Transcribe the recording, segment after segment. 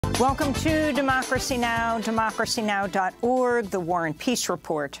Welcome to Democracy Now!, democracynow.org, the War and Peace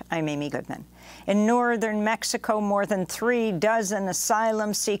Report. I'm Amy Goodman. In northern Mexico, more than 36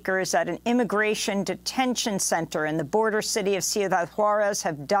 asylum seekers at an immigration detention center in the border city of Ciudad Juarez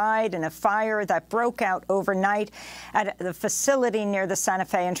have died in a fire that broke out overnight at the facility near the Santa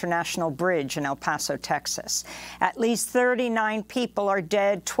Fe International Bridge in El Paso, Texas. At least 39 people are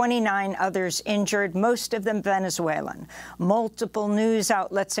dead, 29 others injured, most of them Venezuelan. Multiple news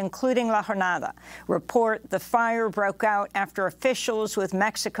outlets, including La Jornada, report the fire broke out after officials with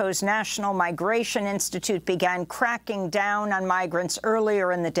Mexico's National Migration Institute began cracking down on migrants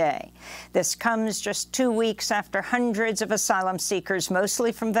earlier in the day. This comes just 2 weeks after hundreds of asylum seekers,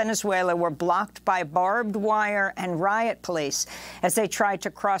 mostly from Venezuela, were blocked by barbed wire and riot police as they tried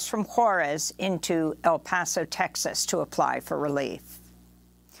to cross from Juarez into El Paso, Texas, to apply for relief.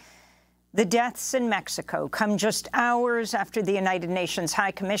 The deaths in Mexico come just hours after the United Nations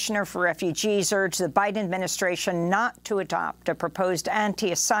High Commissioner for Refugees urged the Biden administration not to adopt a proposed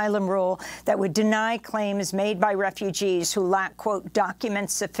anti-asylum rule that would deny claims made by refugees who lack, quote,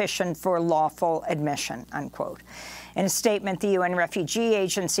 documents sufficient for lawful admission, unquote. In a statement, the UN Refugee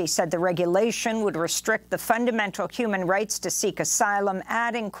Agency said the regulation would restrict the fundamental human rights to seek asylum,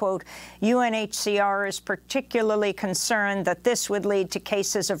 adding, quote, UNHCR is particularly concerned that this would lead to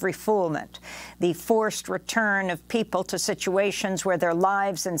cases of refoulement, the forced return of people to situations where their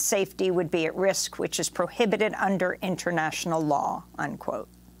lives and safety would be at risk, which is prohibited under international law, unquote.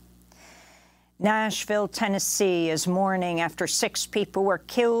 Nashville, Tennessee is mourning after 6 people were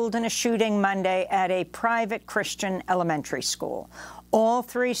killed in a shooting Monday at a private Christian elementary school. All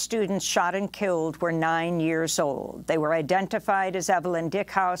 3 students shot and killed were 9 years old. They were identified as Evelyn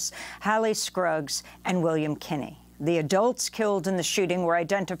Dickhouse, Hallie Scruggs, and William Kinney. The adults killed in the shooting were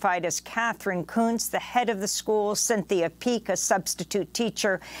identified as Catherine Kuntz, the head of the school, Cynthia Peak, a substitute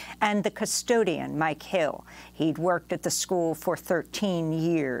teacher, and the custodian, Mike Hill. He'd worked at the school for 13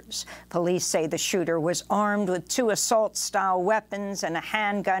 years. Police say the shooter was armed with 2 assault-style weapons and a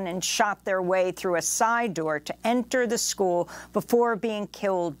handgun and shot their way through a side door to enter the school before being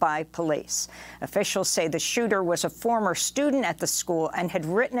killed by police. Officials say the shooter was a former student at the school and had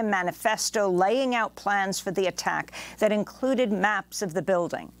written a manifesto laying out plans for the attack that included maps of the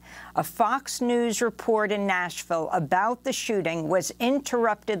building. A Fox News report in Nashville about the shooting was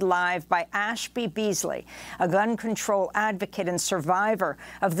interrupted live by Ashby Beasley, a gun control advocate and survivor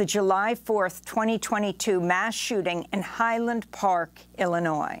of the July 4th, 2022 mass shooting in Highland Park,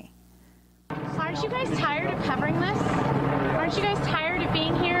 Illinois. Aren't you guys tired of covering this? Aren't you guys tired of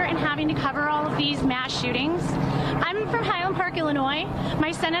being here and having to cover all of these mass shootings? I'm from Highland Park, Illinois.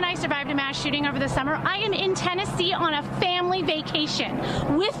 My son and I survived a mass shooting over the summer. I am in Tennessee on a family vacation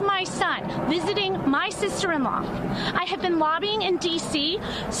with my son, visiting my sister-in-law. I have been lobbying in D.C.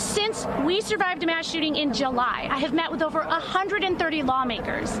 since we survived a mass shooting in July. I have met with over 130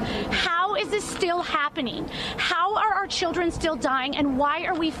 lawmakers. How is this still happening? How are our children still dying, and why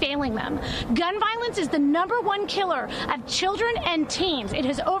are we failing them? Gun violence is the #1 killer of children and teens. It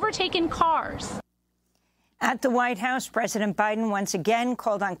has overtaken cars. At the White House, President Biden once again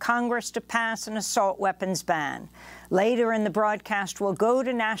called on Congress to pass an assault weapons ban. Later in the broadcast, we'll go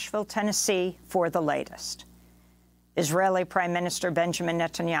to Nashville, Tennessee for the latest. Israeli Prime Minister Benjamin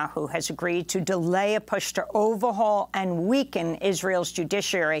Netanyahu has agreed to delay a push to overhaul and weaken Israel's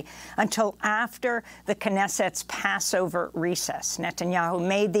judiciary until after the Knesset's Passover recess. Netanyahu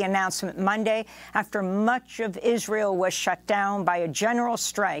made the announcement Monday after much of Israel was shut down by a general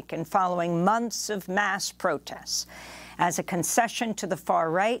strike and following months of mass protests. As a concession to the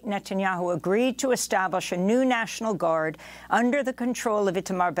far right, Netanyahu agreed to establish a new National Guard under the control of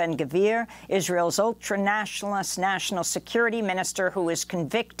Itamar Ben-Gvir, Israel's ultra-nationalist national security minister who is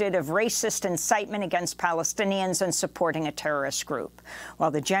convicted of racist incitement against Palestinians and supporting a terrorist group.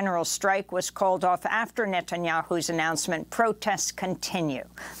 While the general strike was called off after Netanyahu's announcement, protests continue.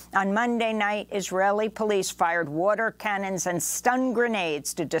 On Monday night, Israeli police fired water cannons and stun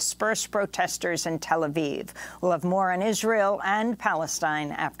grenades to disperse protesters in Tel Aviv. We'll have more on Israel and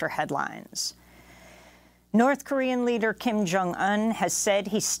Palestine after headlines. North Korean leader Kim Jong-un has said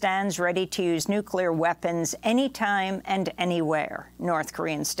he stands ready to use nuclear weapons anytime and anywhere. North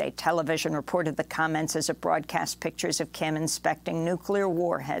Korean state television reported the comments as it broadcast pictures of Kim inspecting nuclear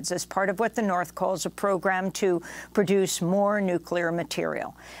warheads as part of what the North calls a program to produce more nuclear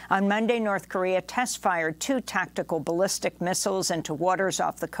material. On Monday, North Korea test-fired 2 tactical ballistic missiles into waters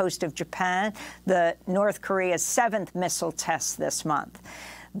off the coast of Japan, the North Korea's 7th missile test this month.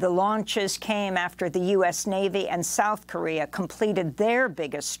 The launches came after the U.S. Navy and South Korea completed their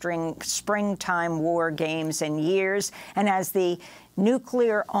biggest springtime war games in years, and as the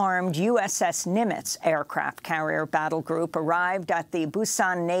nuclear-armed USS Nimitz aircraft carrier battle group arrived at the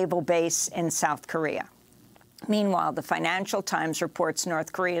Busan Naval Base in South Korea. Meanwhile, the Financial Times reports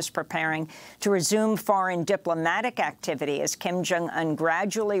North Korea is preparing to resume foreign diplomatic activity as Kim Jong-un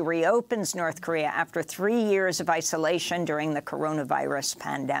gradually reopens North Korea after 3 years of isolation during the coronavirus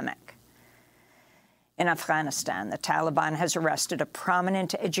pandemic. In Afghanistan, the Taliban has arrested a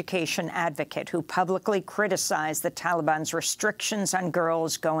prominent education advocate who publicly criticized the Taliban's restrictions on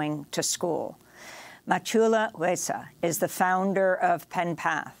girls going to school. Matullah Reza is the founder of Pen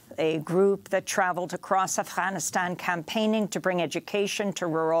Path, a group that traveled across Afghanistan campaigning to bring education to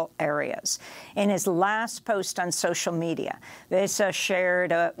rural areas. In his last post on social media, Reza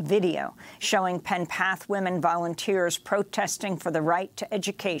shared a video showing Pen Path women volunteers protesting for the right to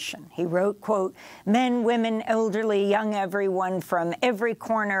education. He wrote, quote, "Men, women, elderly, young, everyone from every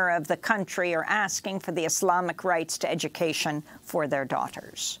corner of the country are asking for the Islamic rights to education for their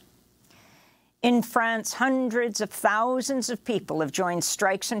daughters." In France, hundreds of thousands of people have joined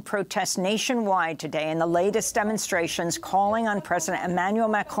strikes and protests nationwide today in the latest demonstrations calling on President Emmanuel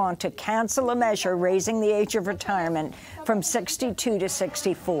Macron to cancel a measure raising the age of retirement from 62 to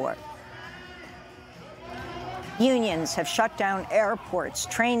 64. Unions have shut down airports,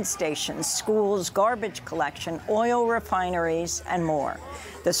 train stations, schools, garbage collection, oil refineries, and more.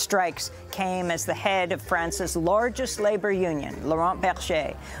 The strikes came as the head of France's largest labor union, Laurent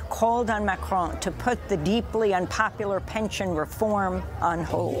Berger, called on Macron to put the deeply unpopular pension reform on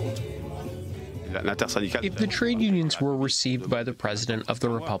hold. If the trade unions were received by the President of the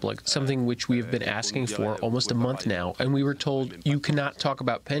Republic, something which we have been asking for almost a month now, and we were told you cannot talk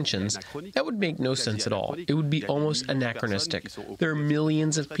about pensions, that would make no sense at all. It would be almost anachronistic. There are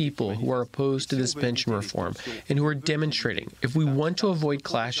millions of people who are opposed to this pension reform and who are demonstrating. If we want to avoid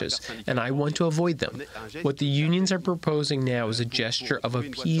clashes, and I want to avoid them, what the unions are proposing now is a gesture of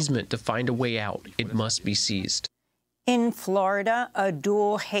appeasement to find a way out. It must be seized. In Florida, a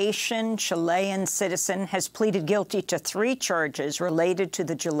dual Haitian-Chilean citizen has pleaded guilty to 3 charges related to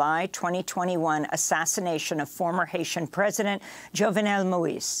the July 2021 assassination of former Haitian President Jovenel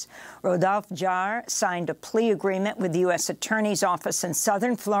Moïse. Rodolphe Jarre signed a plea agreement with the U.S. Attorney's Office in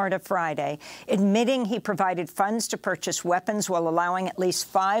southern Florida Friday, admitting he provided funds to purchase weapons while allowing at least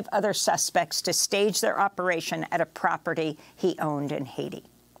 5 other suspects to stage their operation at a property he owned in Haiti.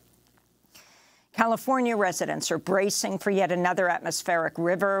 California residents are bracing for yet another atmospheric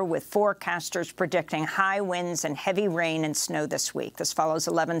river, with forecasters predicting high winds and heavy rain and snow this week. This follows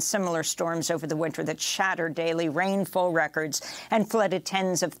 11 similar storms over the winter that shattered daily rainfall records and flooded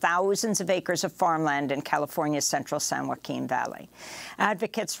tens of thousands of acres of farmland in California's central San Joaquin Valley.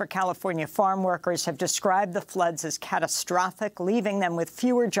 Advocates for California farm workers have described the floods as catastrophic, leaving them with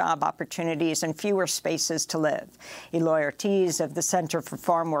fewer job opportunities and fewer spaces to live. Eloy Ortiz of the Center for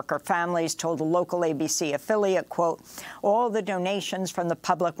Farm Worker Families told a local ABC affiliate, quote, "All the donations from the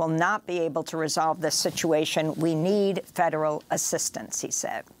public will not be able to resolve this situation. We need federal assistance," he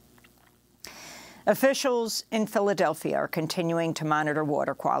said. Officials in Philadelphia are continuing to monitor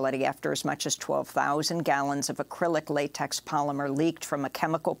water quality after as much as 12,000 gallons of acrylic latex polymer leaked from a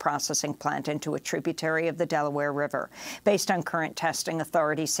chemical processing plant into a tributary of the Delaware River. Based on current testing,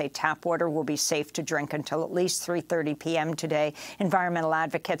 authorities say tap water will be safe to drink until at least 3:30 p.m. today. Environmental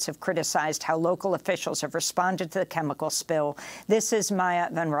advocates have criticized how local officials have responded to the chemical spill. This is Maya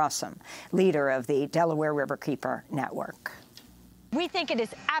Van Rossum, leader of the Delaware Riverkeeper Network. We think it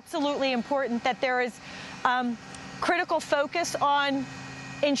is absolutely important that there is critical focus on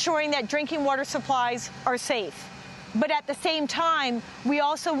ensuring that drinking water supplies are safe. But at the same time, we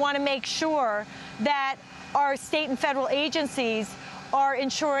also want to make sure that our state and federal agencies are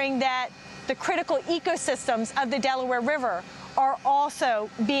ensuring that the critical ecosystems of the Delaware River are also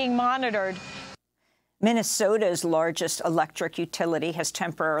being monitored. Minnesota's largest electric utility has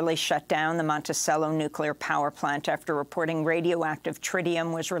temporarily shut down the Monticello nuclear power plant after reporting radioactive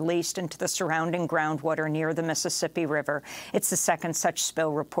tritium was released into the surrounding groundwater near the Mississippi River. It's the second such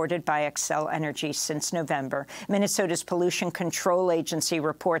spill reported by Xcel Energy since November. Minnesota's Pollution Control Agency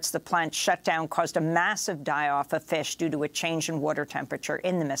reports the plant's shutdown caused a massive die-off of fish due to a change in water temperature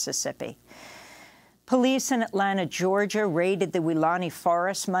in the Mississippi. Police in Atlanta, Georgia, raided the Weelaunee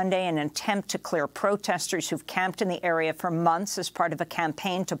Forest Monday in an attempt to clear protesters who've camped in the area for months as part of a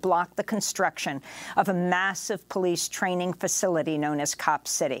campaign to block the construction of a massive police training facility known as Cop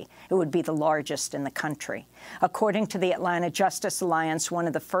City. It would be the largest in the country. According to the Atlanta Justice Alliance, one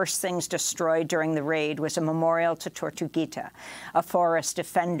of the first things destroyed during the raid was a memorial to Tortuguita, a forest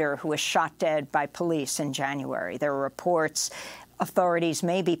defender who was shot dead by police in January. There are reports authorities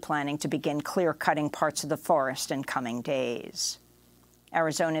may be planning to begin clear-cutting parts of the forest in coming days.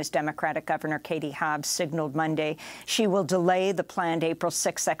 Arizona's Democratic Governor Katie Hobbs signaled Monday she will delay the planned April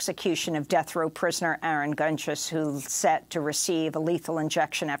 6th execution of death row prisoner Aaron Gunchus, who's set to receive a lethal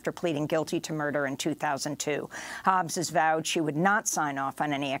injection after pleading guilty to murder in 2002. Hobbs has vowed she would not sign off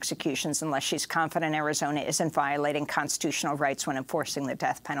on any executions unless she's confident Arizona isn't violating constitutional rights when enforcing the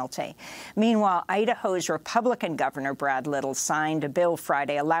death penalty. Meanwhile, Idaho's Republican Governor Brad Little signed a bill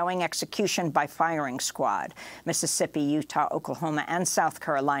Friday allowing execution by firing squad. Mississippi, Utah, Oklahoma, and South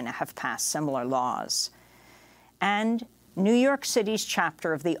Carolina have passed similar laws. And New York City's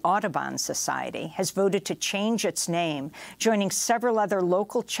chapter of the Audubon Society has voted to change its name, joining several other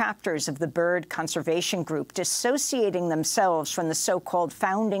local chapters of the bird conservation group, dissociating themselves from the so-called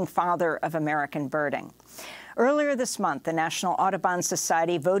founding father of American birding. Earlier this month, the National Audubon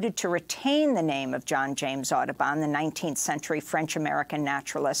Society voted to retain the name of John James Audubon, the 19th-century French-American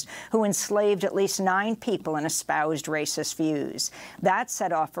naturalist who enslaved at least 9 people and espoused racist views. That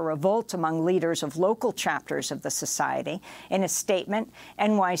set off a revolt among leaders of local chapters of the society. In a statement,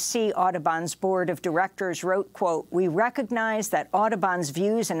 NYC Audubon's board of directors wrote, quote, "We recognize that Audubon's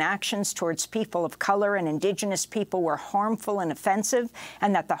views and actions towards people of color and indigenous people were harmful and offensive,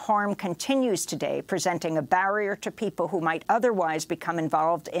 and that the harm continues today, presenting a barrier to people who might otherwise become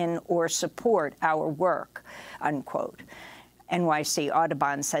involved in or support our work," unquote. NYC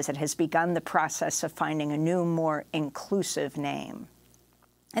Audubon says it has begun the process of finding a new, more inclusive name.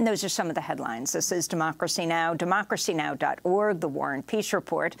 And those are some of the headlines. This is Democracy Now!, democracynow.org, The War and Peace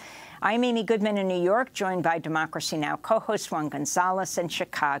Report. I'm Amy Goodman in New York, joined by Democracy Now! Co-host Juan Gonzalez in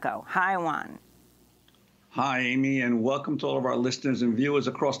Chicago. Hi, Juan. Hi, Amy, and welcome to all of our listeners and viewers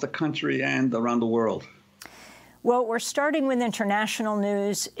across the country and around the world. Well, we're starting with international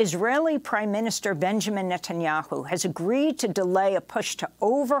news. Israeli Prime Minister Benjamin Netanyahu has agreed to delay a push to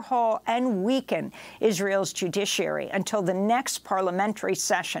overhaul and weaken Israel's judiciary until the next parliamentary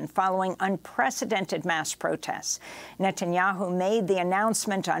session following unprecedented mass protests. Netanyahu made the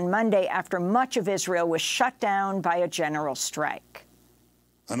announcement on Monday after much of Israel was shut down by a general strike.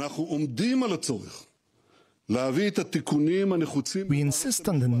 We insist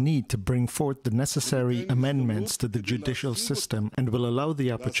on the need to bring forth the necessary amendments to the judicial system and will allow the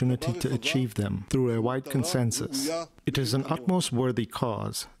opportunity to achieve them through a wide consensus. It is an utmost worthy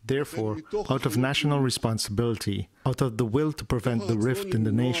cause. Therefore, out of national responsibility, out of the will to prevent the rift in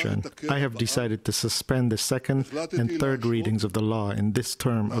the nation, I have decided to suspend the second and third readings of the law in this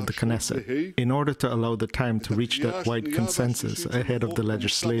term of the Knesset, in order to allow the time to reach that wide consensus ahead of the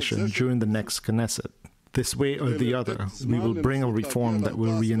legislation during the next Knesset. This way or the other, we will bring a reform that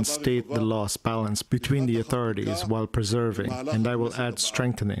will reinstate the lost balance between the authorities while preserving, and I will add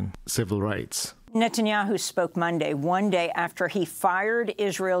strengthening, civil rights. Netanyahu spoke Monday, one day after he fired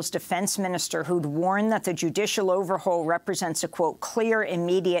Israel's defense minister, who'd warned that the judicial overhaul represents a, quote, clear,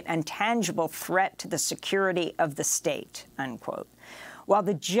 immediate, and tangible threat to the security of the state, unquote. While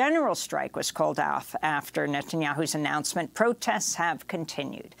the general strike was called off after Netanyahu's announcement, protests have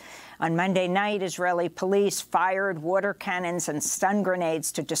continued. On Monday night, Israeli police fired water cannons and stun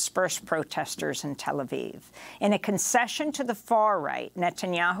grenades to disperse protesters in Tel Aviv. In a concession to the far right,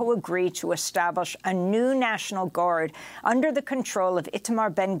 Netanyahu agreed to establish a new National Guard under the control of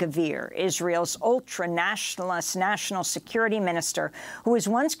Itamar Ben-Gvir, Israel's ultra-nationalist national security minister, who was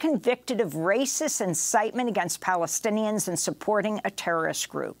once convicted of racist incitement against Palestinians and supporting a terrorist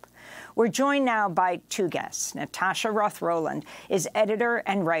group. We're joined now by 2 guests. Natasha Roth-Roland is editor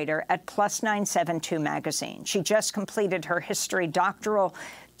and writer at Plus 972 magazine. She just completed her history doctoral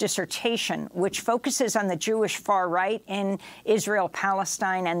dissertation, which focuses on the Jewish far right in Israel,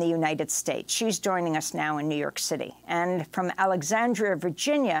 Palestine, and the United States. She's joining us now in New York City. And from Alexandria,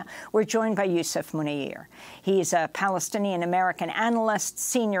 Virginia, we're joined by Yousef Munayyer. He's a Palestinian-American analyst,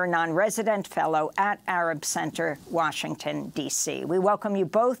 senior non-resident fellow at Arab Center, Washington, D.C. We welcome you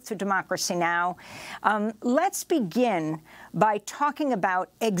both to Democracy Now! Let's begin by talking about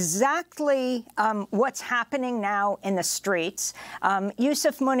exactly what's happening now in the streets.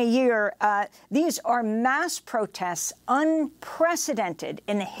 Yousef Munayyer, these are mass protests unprecedented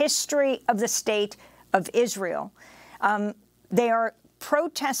in the history of the state of Israel. They are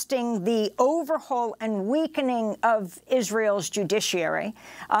protesting the overhaul and weakening of Israel's judiciary.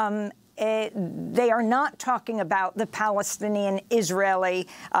 They are not talking about the Palestinian-Israeli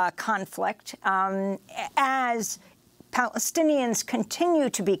conflict as Palestinians continue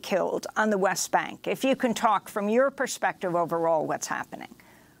to be killed on the West Bank. If you can talk from your perspective overall, what's happening?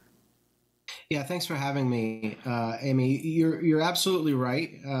 Yeah, thanks for having me, Amy. You're absolutely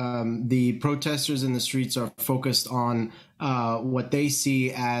right. The protesters in the streets are focused on what they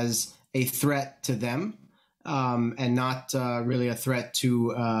see as a threat to them, and not really a threat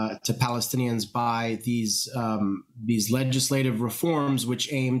to Palestinians by these legislative reforms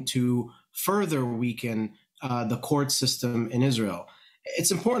which aim to further weaken the court system in Israel.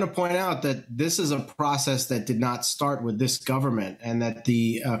 It's important to point out that this is a process that did not start with this government, and that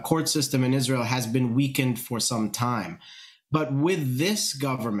the court system in Israel has been weakened for some time. But with this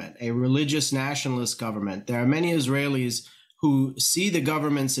government, a religious nationalist government, there are many Israelis who see the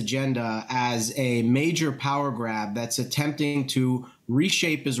government's agenda as a major power grab that's attempting to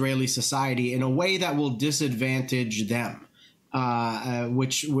reshape Israeli society in a way that will disadvantage them,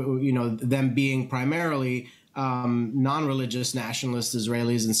 which, you know, them being primarily non-religious nationalist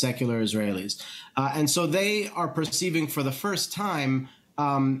Israelis and secular Israelis. And so they are perceiving for the first time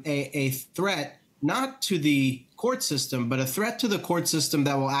a threat not to the court system, but a threat to the court system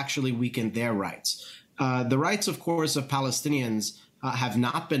that will actually weaken their rights. The rights, of course, of Palestinians have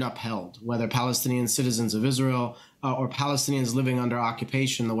not been upheld, whether Palestinian citizens of Israel or Palestinians living under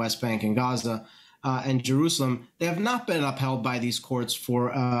occupation in the West Bank and Gaza and Jerusalem. They have not been upheld by these courts for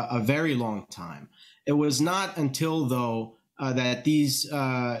a very long time. It was not until, though, that these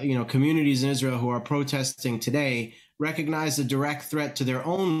communities in Israel who are protesting today recognized a direct threat to their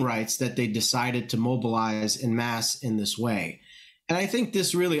own rights that they decided to mobilize en masse in this way. And I think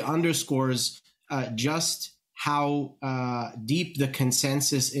this really underscores just how deep the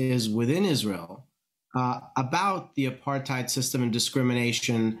consensus is within Israel about the apartheid system and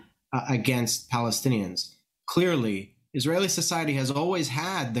discrimination against Palestinians. Clearly, Israeli society has always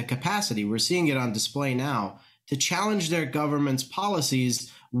had the capacity, we're seeing it on display now, to challenge their government's policies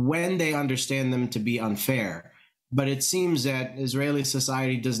when they understand them to be unfair. But it seems that Israeli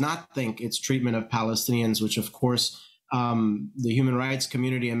society does not think its treatment of Palestinians, which of course the human rights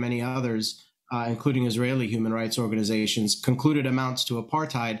community and many others, including Israeli human rights organizations, concluded amounts to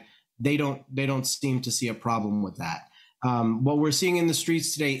apartheid. They don't seem to see a problem with that. What we're seeing in the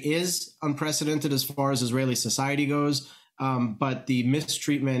streets today is unprecedented as far as Israeli society goes, but the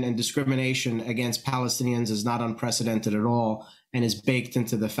mistreatment and discrimination against Palestinians is not unprecedented at all and is baked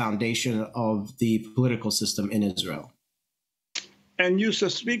into the foundation of the political system in Israel. And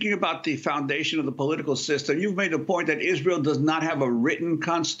Yusuf, speaking about the foundation of the political system, you've made a point that Israel does not have a written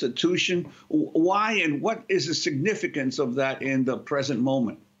constitution. Why, and what is the significance of that in the present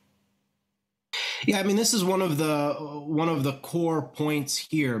moment? Yeah, I mean, this is one of the core points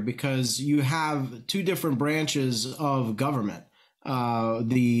here, because you have two different branches of government: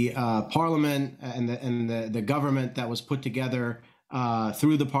 the parliament and the government that was put together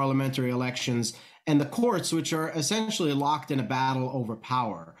through the parliamentary elections, and the courts, which are essentially locked in a battle over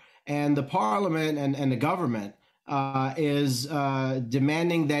power. And the parliament and the government is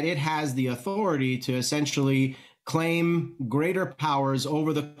demanding that it has the authority to essentially claim greater powers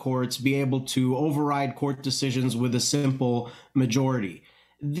over the courts, be able to override court decisions with a simple majority.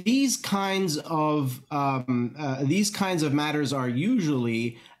 These kinds of matters are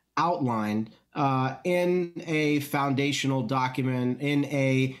usually outlined in a foundational document, in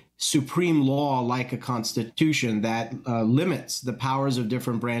a supreme law like a constitution that limits the powers of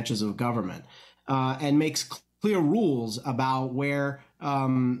different branches of government and makes clear rules about where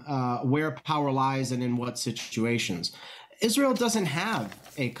power lies and in what situations. Israel doesn't have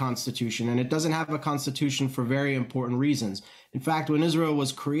a constitution, and it doesn't have a constitution for very important reasons. In fact, when Israel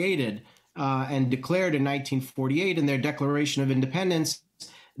was created and declared in 1948 in their Declaration of Independence,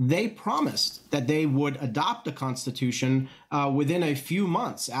 they promised that they would adopt a constitution within a few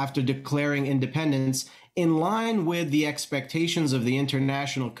months after declaring independence, in line with the expectations of the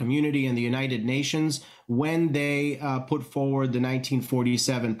international community and the United Nations when they put forward the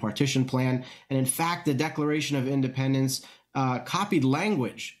 1947 partition plan. And in fact, the Declaration of Independence copied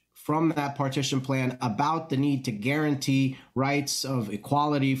language from that partition plan about the need to guarantee rights of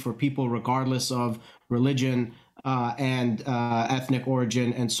equality for people regardless of religion and ethnic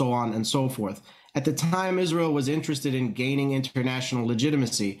origin, and so on and so forth. At the time, Israel was interested in gaining international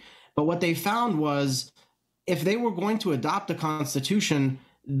legitimacy. But what they found was, if they were going to adopt a constitution,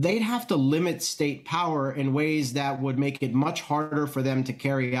 they'd have to limit state power in ways that would make it much harder for them to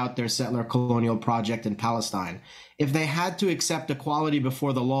carry out their settler colonial project in Palestine. If they had to accept equality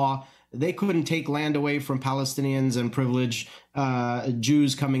before the law, they couldn't take land away from Palestinians and privilege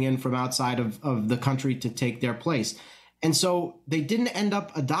Jews coming in from outside of the country to take their place. And so they didn't end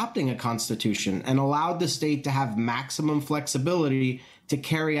up adopting a constitution and allowed the state to have maximum flexibility to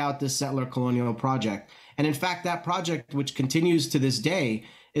carry out this settler colonial project. And in fact, that project, which continues to this day,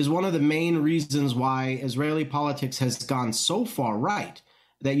 is one of the main reasons why Israeli politics has gone so far right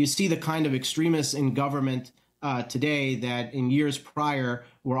that you see the kind of extremists in government today that in years prior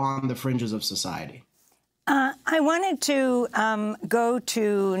were on the fringes of society. I wanted to go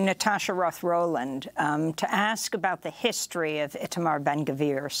to Natasha Roth-Roland to ask about the history of Itamar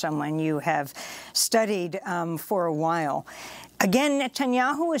Ben-Gvir, someone you have studied for a while. Again,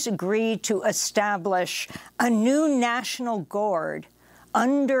 Netanyahu has agreed to establish a new National Guard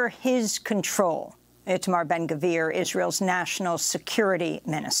under his control. Itamar Ben-Gvir, Israel's national security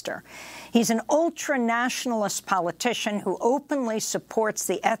minister. He's an ultra-nationalist politician who openly supports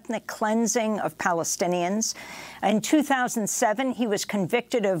the ethnic cleansing of Palestinians. In 2007, he was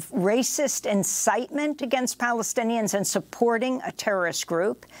convicted of racist incitement against Palestinians and supporting a terrorist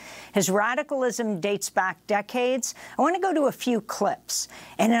group. His radicalism dates back decades. I want to go to a few clips.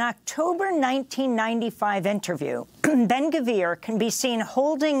 In an October 1995 interview, Ben-Gvir can be seen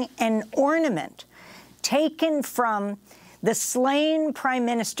holding an ornament taken from the slain Prime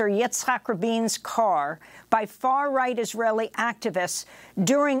Minister Yitzhak Rabin's car by far-right Israeli activists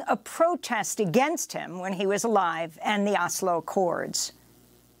during a protest against him when he was alive and the Oslo Accords.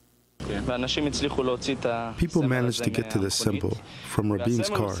 People managed to get to this symbol from Rabin's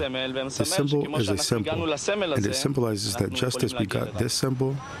car. The symbol is a symbol, and it symbolizes that just as we got this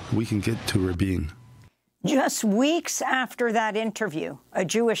symbol, we can get to Rabin. Just weeks after that interview, a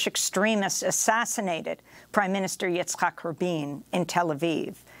Jewish extremist assassinated Prime Minister Yitzhak Rabin in Tel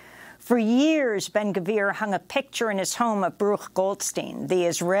Aviv. For years, Ben-Gvir hung a picture in his home of Baruch Goldstein, the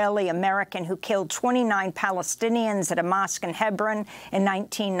Israeli-American who killed 29 Palestinians at a mosque in Hebron in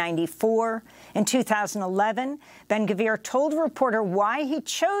 1994. In 2011, Ben-Gvir told a reporter why he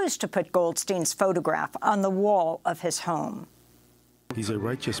chose to put Goldstein's photograph on the wall of his home. He's a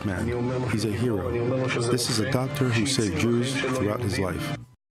righteous man. He's a hero. This is a doctor who saved Jews throughout his life.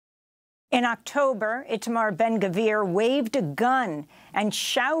 In October, Itamar Ben-Gvir waved a gun and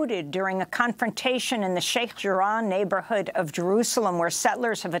shouted during a confrontation in the Sheikh Jarrah neighborhood of Jerusalem, where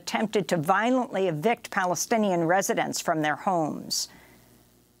settlers have attempted to violently evict Palestinian residents from their homes.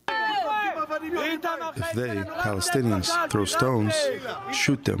 If they, Palestinians, throw stones,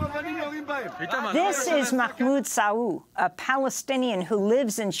 shoot them. This is Mahmoud Saou, a Palestinian who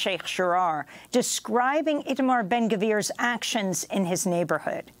lives in Sheikh Jarrah, describing Itamar Ben-Gvir's actions in his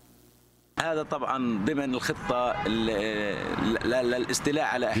neighborhood.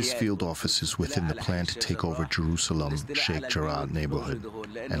 His field office is within the plan to take over Jerusalem, Sheikh Jarrah neighborhood,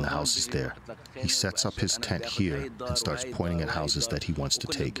 and the houses there. He sets up his tent here and starts pointing at houses that he wants to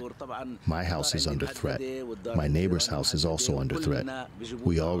take. My house is under threat. My neighbor's house is also under threat.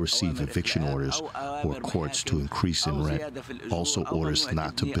 We all receive eviction orders or courts to increase in rent, also orders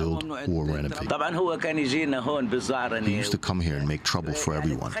not to build or renovate. He used to come here and make trouble for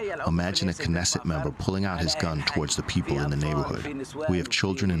everyone. Imagine a Knesset member pulling out his gun towards the people in the neighborhood. We have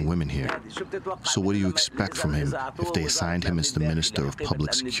children and women here. So what do you expect from him if they assigned him as the Minister of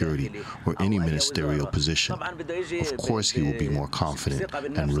Public Security or any ministerial position? Of course he will be more confident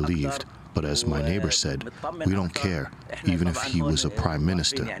and relieved. But as my neighbor said, we don't care, even if he was a prime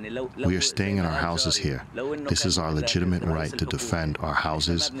minister. We are staying in our houses here. This is our legitimate right to defend our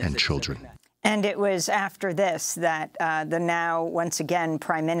houses and children. And it was after this that the now, once again,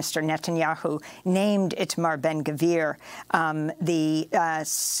 Prime Minister Netanyahu named Itamar Ben-Gvir the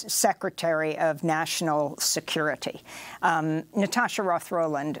Secretary of National Security. Natasha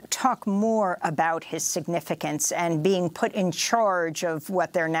Roth-Roland, talk more about his significance and being put in charge of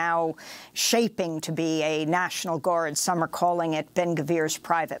what they're now shaping to be a National Guard. Some are calling it Ben-Gvir's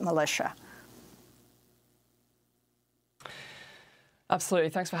private militia. Absolutely.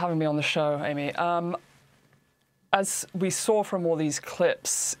 Thanks for having me on the show, Amy. As we saw from all these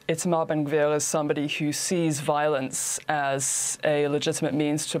clips, Itamar Ben-Gvir is somebody who sees violence as a legitimate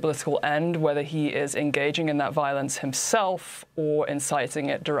means to a political end, whether he is engaging in that violence himself or inciting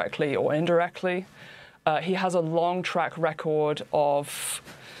it directly or indirectly. He has a long track record of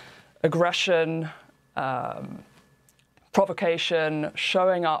aggression, provocation,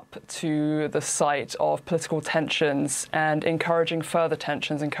 showing up to the site of political tensions and encouraging further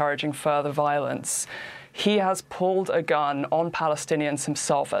tensions, encouraging further violence. He has pulled a gun on Palestinians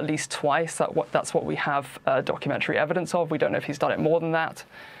himself at least twice. That's what we have documentary evidence of. We don't know if he's done it more than that.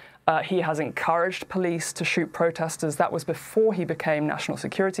 He has encouraged police to shoot protesters. That was before he became National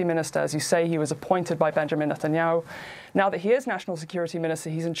Security Minister. As you say, he was appointed by Benjamin Netanyahu. Now that he is National Security Minister,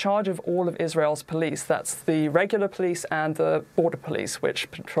 he's in charge of all of Israel's police. That's the regular police and the border police,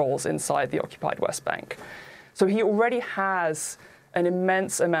 which patrols inside the occupied West Bank. So he already has an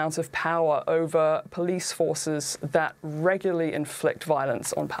immense amount of power over police forces that regularly inflict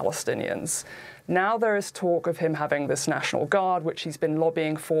violence on Palestinians. Now there is talk of him having this National Guard, which he's been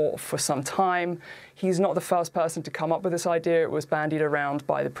lobbying for some time. He's not the first person to come up with this idea. It was bandied around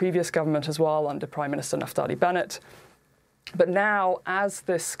by the previous government as well, under Prime Minister Naftali Bennett. But now, as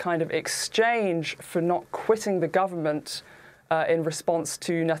this kind of exchange for not quitting the government in response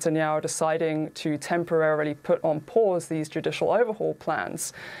to Netanyahu deciding to temporarily put on pause these judicial overhaul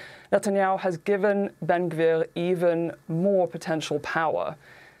plans, Netanyahu has given Ben-Gvir even more potential power.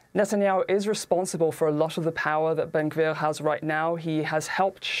 Netanyahu is responsible for a lot of the power that Ben-Gvir has right now. He has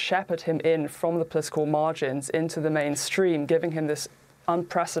helped shepherd him in from the political margins into the mainstream, giving him this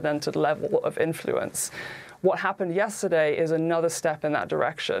unprecedented level of influence. What happened yesterday is another step in that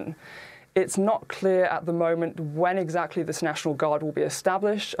direction. It's not clear at the moment when exactly this National Guard will be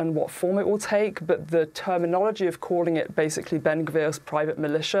established and what form it will take, but the terminology of calling it basically Ben-Gvir's private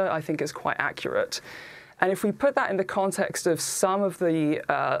militia, I think, is quite accurate. And if we put that in the context of some of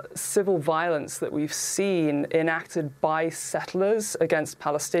the civil violence that we've seen enacted by settlers against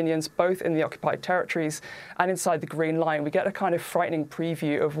Palestinians, both in the occupied territories and inside the Green Line, we get a kind of frightening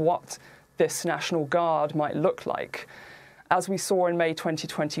preview of what this National Guard might look like. As we saw in May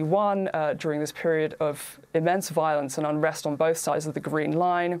 2021, during this period of immense violence and unrest on both sides of the Green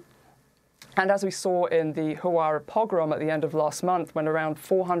Line, and as we saw in the Huwara pogrom at the end of last month, when around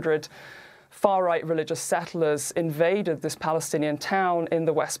 400 far-right religious settlers invaded this Palestinian town in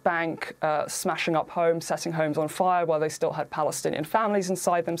the West Bank, smashing up homes, setting homes on fire while they still had Palestinian families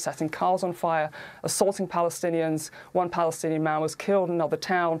inside them, setting cars on fire, assaulting Palestinians. One Palestinian man was killed in another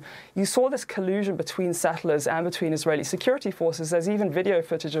town. You saw this collusion between settlers and between Israeli security forces. There's even video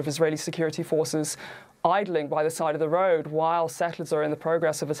footage of Israeli security forces idling by the side of the road while settlers are in the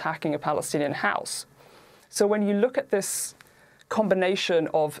progress of attacking a Palestinian house. So when you look at this combination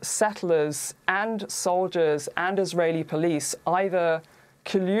of settlers and soldiers and Israeli police either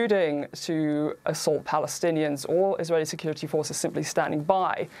colluding to assault Palestinians or Israeli security forces simply standing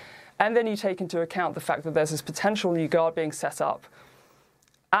by, and then you take into account the fact that there's this potential new guard being set up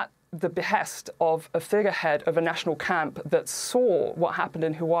at the behest of a figurehead of a national camp that saw what happened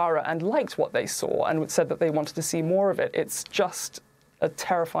in Huwara and liked what they saw and said that they wanted to see more of it. It's just a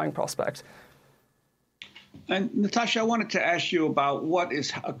terrifying prospect. And Natasha, I wanted to ask you about what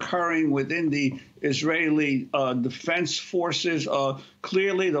is occurring within the Israeli defense forces.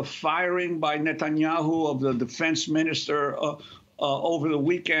 Clearly, the firing by Netanyahu of the defense minister over the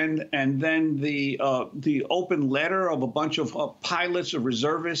weekend, and then the open letter of a bunch of pilots of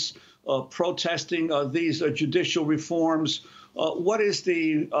reservists protesting these judicial reforms. What is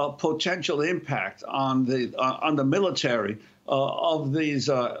the potential impact on the military of these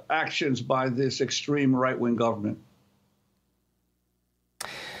actions by this extreme right-wing government?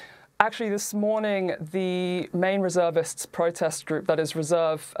 Actually, this morning, the main reservists protest group, that is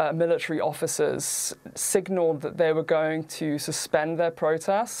reserve military officers, signaled that they were going to suspend their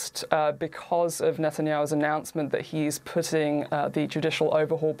protest because of Netanyahu's announcement that he's putting the judicial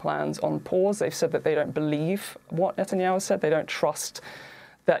overhaul plans on pause. They've said that they don't believe what Netanyahu said. They don't trust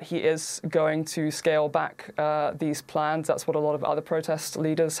that he is going to scale back these plans. That's what a lot of other protest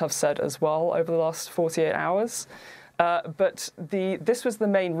leaders have said as well over the last 48 hours. But this was the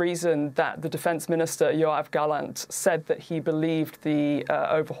main reason that the defense minister, Yoav Gallant, said that he believed the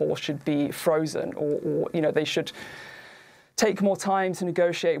overhaul should be frozen, or they should take more time to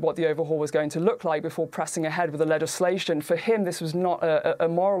negotiate what the overhaul was going to look like before pressing ahead with the legislation. For him, this was not a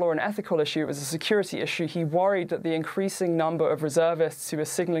moral or an ethical issue. It was a security issue. He worried that the increasing number of reservists who were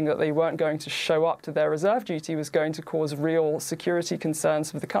signaling that they weren't going to show up to their reserve duty was going to cause real security concerns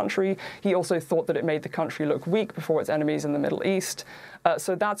for the country. He also thought that it made the country look weak before its enemies in the Middle East.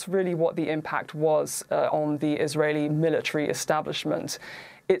 So that's really what the impact was on the Israeli military establishment.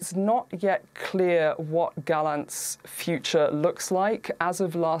 It's not yet clear what Gallant's future looks like. As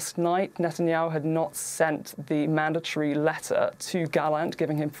of last night, Netanyahu had not sent the mandatory letter to Gallant,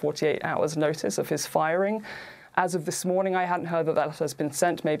 giving him 48 hours notice of his firing. As of this morning, I hadn't heard that that letter has been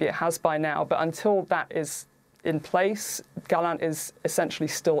sent. Maybe it has by now. But until that is in place. Gallant is essentially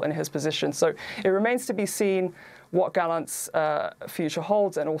still in his position. So it remains to be seen what Gallant's future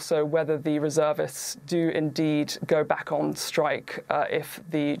holds, and also whether the reservists do indeed go back on strike if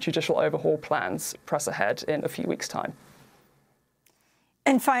the judicial overhaul plans press ahead in a few weeks' time.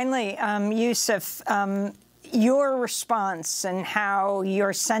 And finally, Yusuf, your response and how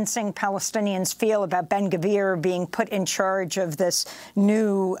you're sensing Palestinians feel about Ben-Gvir being put in charge of this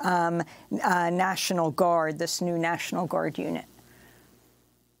new National Guard, this new National Guard unit.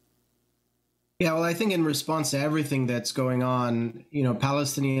 Yeah, well, I think in response to everything that's going on,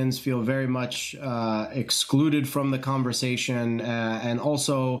 Palestinians feel very much excluded from the conversation and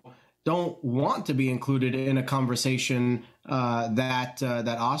also don't want to be included in a conversation that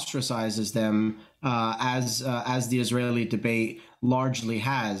ostracizes them, as the Israeli debate largely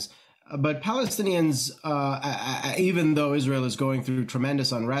has. But Palestinians, even though Israel is going through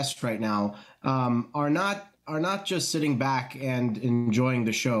tremendous unrest right now, are not just sitting back and enjoying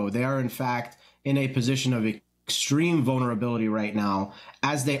the show. They are, in fact, in a position of extreme vulnerability right now,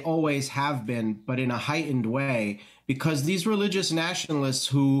 as they always have been, but in a heightened way, because these religious nationalists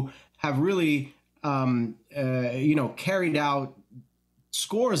who have really, carried out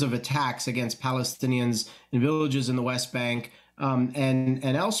scores of attacks against Palestinians in villages in the West Bank and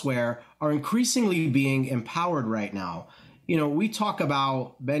elsewhere are increasingly being empowered right now. We talk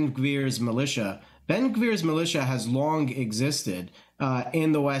about Ben-Gvir's militia. Ben-Gvir's militia has long existed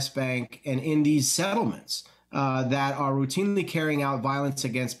in the West Bank and in these settlements that are routinely carrying out violence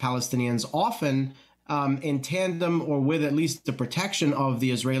against Palestinians, often in tandem or with at least the protection of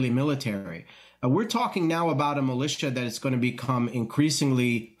the Israeli military. We're talking now about a militia that is going to become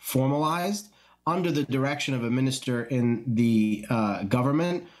increasingly formalized under the direction of a minister in the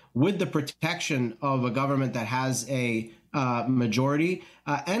government, with the protection of a government that has a majority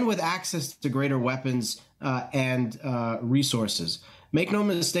and with access to greater weapons and resources. Make no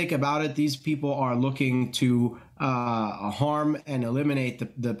mistake about it, these people are looking to harm and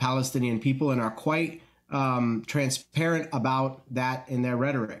eliminate the Palestinian people and are quite transparent about that in their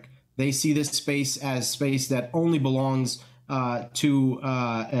rhetoric. They see this space as space that only belongs to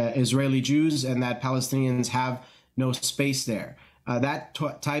Israeli Jews, and that Palestinians have no space there. That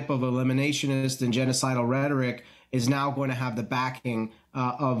type of eliminationist and genocidal rhetoric is now going to have the backing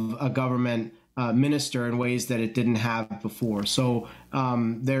of a government minister in ways that it didn't have before. So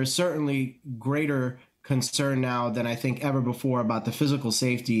there's certainly greater concern now than I think ever before about the physical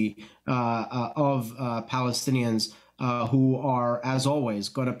safety of Palestinians who are, as always,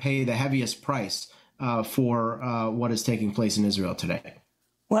 going to pay the heaviest price for what is taking place in Israel today.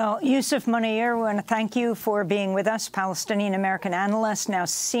 Well, Yusuf Munir, we want to thank you for being with us, Palestinian-American analyst, now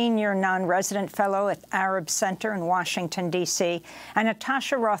senior non-resident fellow at Arab Center in Washington, D.C., and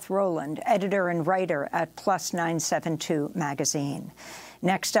Natasha Roth-Roland, editor and writer at Plus 972 magazine.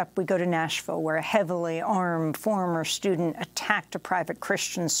 Next up, we go to Nashville, where a heavily armed former student attacked a private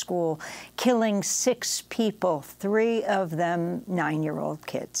Christian school, killing 6 people, 3 of them 9-year-old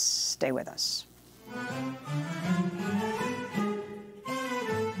kids. Stay with us.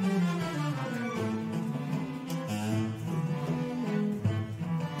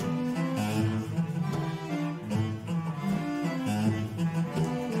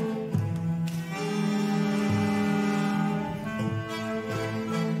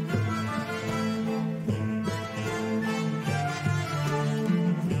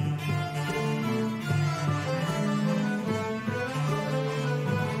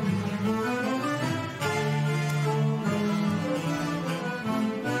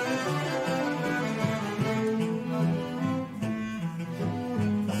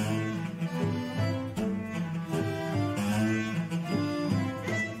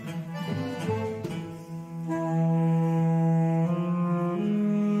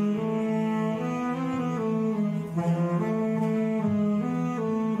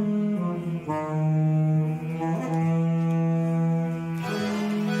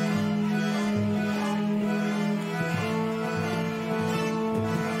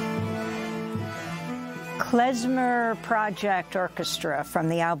 Klezmer Project Orchestra from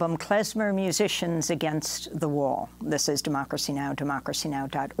the album Klezmer Musicians Against the Wall. This is Democracy Now!,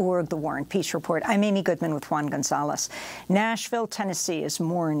 democracynow.org, The War and Peace Report. I'm Amy Goodman with Juan Gonzalez. Nashville, Tennessee is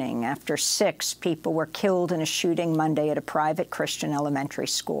mourning after 6 people were killed in a shooting Monday at a private Christian elementary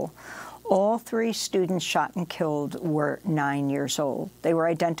school. All 3 students shot and killed were 9 years old. They were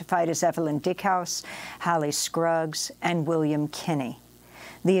identified as Evelyn Dickhouse, Hallie Scruggs, and William Kinney.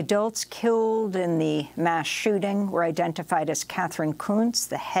 The adults killed in the mass shooting were identified as Catherine Kuntz,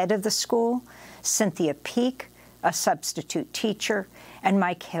 the head of the school, Cynthia Peak, a substitute teacher, and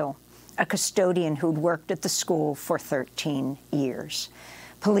Mike Hill, a custodian who'd worked at the school for 13 years.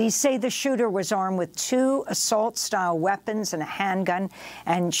 Police say the shooter was armed with 2 assault-style weapons and a handgun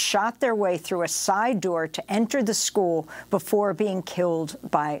and shot their way through a side door to enter the school before being killed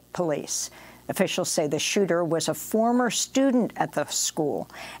by police. Officials say the shooter was a former student at the school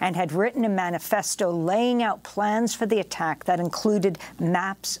and had written a manifesto laying out plans for the attack that included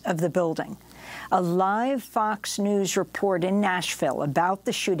maps of the building. A live Fox News report in Nashville about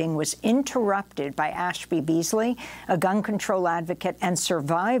the shooting was interrupted by Ashby Beasley, a gun control advocate and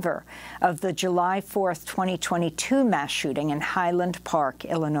survivor of the July 4th, 2022 mass shooting in Highland Park,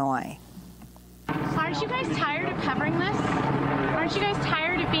 Illinois. Aren't you guys tired of covering this? Aren't you guys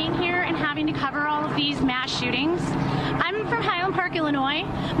tired of being here and having to cover all of these mass shootings? I'm from Highland Park, Illinois.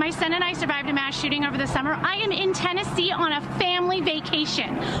 My son and I survived a mass shooting over the summer. I am in Tennessee on a family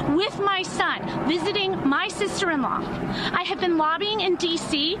vacation with my son, visiting my sister-in-law. I have been lobbying in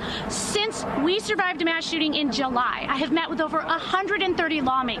D.C. since we survived a mass shooting in July. I have met with over 130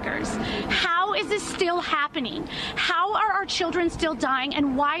 lawmakers. How is this still happening? How are our children still dying,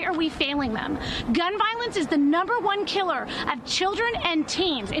 and why are we failing them? Gun violence is the #1 killer of children and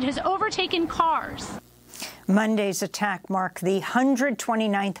teens. It has overtaken cars. Monday's attack marked the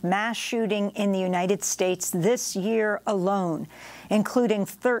 129th mass shooting in the United States this year alone, including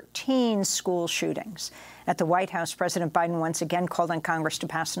 13 school shootings. At the White House, President Biden once again called on Congress to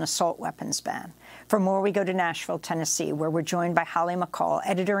pass an assault weapons ban. For more, we go to Nashville, Tennessee, where we're joined by Holly McCall,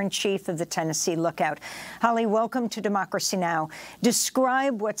 editor-in-chief of the Tennessee Lookout. Holly, welcome to Democracy Now!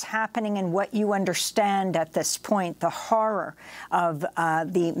 Describe what's happening and what you understand at this point, the horror of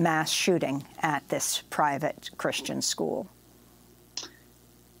the mass shooting at this private Christian school.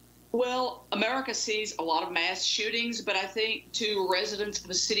 Well, America sees a lot of mass shootings, but I think to residents of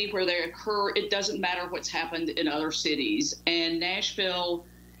the city where they occur, it doesn't matter what's happened in other cities. And Nashville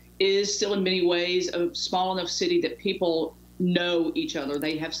is still in many ways a small enough city that people know each other.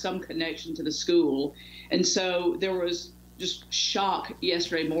 They have some connection to the school. And so there was just shock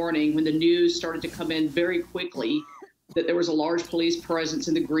yesterday morning when the news started to come in very quickly that there was a large police presence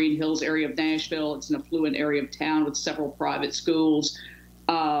in the Green Hills area of Nashville. It's an affluent area of town with several private schools.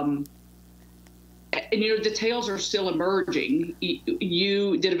 And, you know, details are still emerging.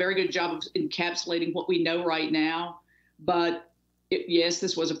 You did a very good job of encapsulating what we know right now. But yes,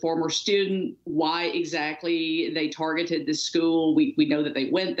 this was a former student. Why exactly they targeted this school? We know that they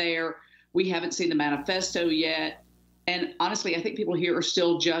went there. We haven't seen the manifesto yet. And honestly, I think people here are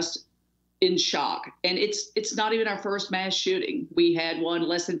still just in shock. And it's not even our first mass shooting. We had one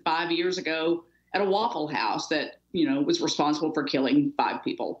less than 5 years ago at a Waffle House that, you know, was responsible for killing 5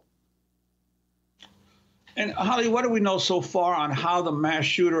 people. And Holly, what do we know so far on how the mass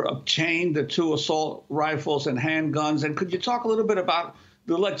shooter obtained the 2 assault rifles and handguns? And could you talk a little bit about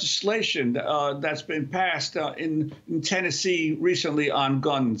the legislation that's been passed in Tennessee recently on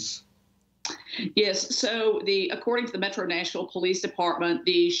guns? Yes. So according to the Metro Nashville Police Department,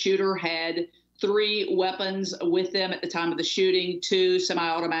 the shooter had 3 weapons with them at the time of the shooting, 2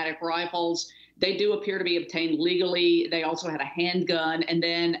 semi-automatic rifles. They do appear to be obtained legally. They also had a handgun. And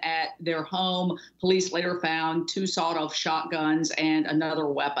then at their home, police later found 2 sawed-off shotguns and another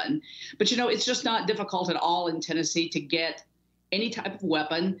weapon. But, you know, it's just not difficult at all in Tennessee to get any type of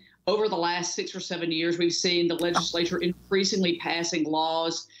weapon. Over the last 6 or 7 years, we've seen the legislature increasingly passing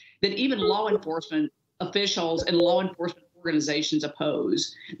laws that even law enforcement officials and law enforcement organizations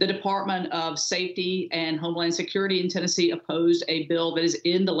oppose. The Department of Safety and Homeland Security in Tennessee opposed a bill that is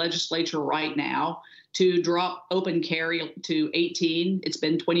in the legislature right now to drop open carry to 18. It's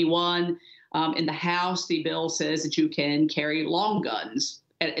been 21. In the House, the bill says that you can carry long guns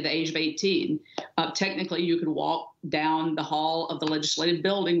at the age of 18. Technically, you could walk down the hall of the legislative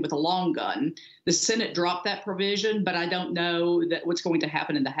building with a long gun. The Senate dropped that provision, but I don't know what's going to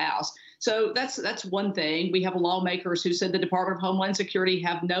happen in the House. So that's one thing. We have lawmakers who said the Department of Homeland Security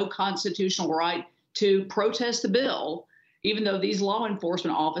have no constitutional right to protest the bill, even though these law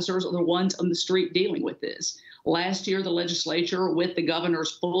enforcement officers are the ones on the street dealing with this. Last year, the legislature, with the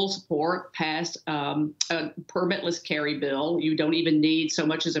governor's full support, passed a permitless carry bill. You don't even need so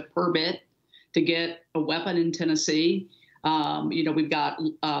much as a permit to get a weapon in Tennessee. You know, we've got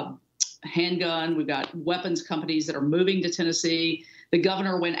handgun, we've got weapons companies that are moving to Tennessee. The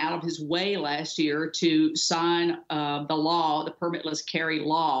governor went out of his way last year to sign the law, the permitless carry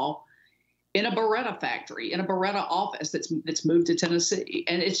law, in a Beretta factory, in a Beretta office that's moved to Tennessee.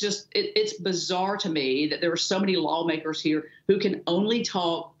 And it's just, it's bizarre to me that there are so many lawmakers here who can only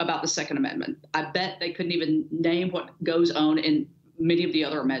talk about the Second Amendment. I bet they couldn't even name what goes on in many of the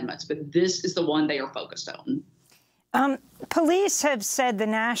other amendments, but this is the one they are focused on. Police have said the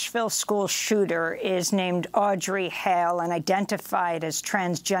Nashville school shooter is named Audrey Hale and identified as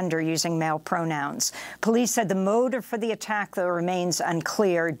transgender using male pronouns. Police said the motive for the attack, though, remains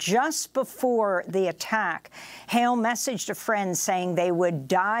unclear. Just before the attack, Hale messaged a friend saying they would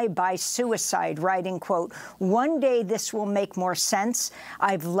die by suicide, writing, quote, "One day this will make more sense.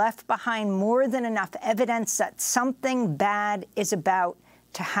 I've left behind more than enough evidence that something bad is about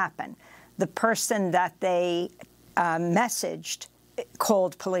to happen." The person that they messaged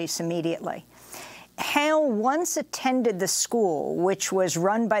called police immediately. Hale once attended the school, which was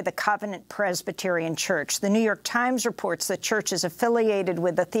run by the Covenant Presbyterian Church. The New York Times reports the church is affiliated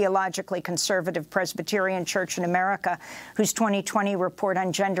with the theologically conservative Presbyterian Church in America, whose 2020 report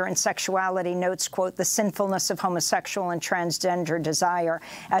on gender and sexuality notes, quote, "the sinfulness of homosexual and transgender desire,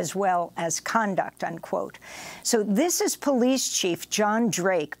 as well as conduct," unquote. So this is Police Chief John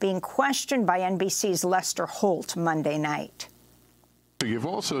Drake being questioned by NBC's Lester Holt Monday night. You've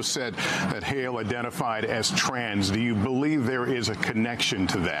also said that Hale identified as trans. Do you believe there is a connection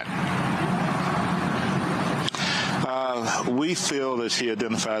to that? We feel that she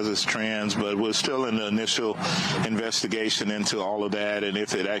identifies as trans, but we're still in the initial investigation into all of that and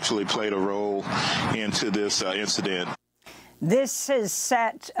if it actually played a role into this incident. This has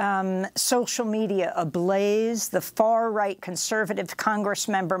set social media ablaze. The far-right conservative Congress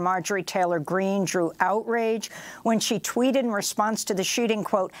member Marjorie Taylor Greene drew outrage when she tweeted in response to the shooting,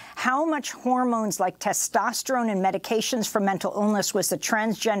 quote, "How much hormones like testosterone and medications for mental illness was the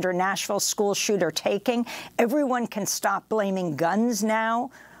transgender Nashville school shooter taking? Everyone can stop blaming guns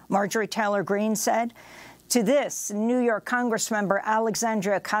now," Marjorie Taylor Greene said. To this, New York Congressmember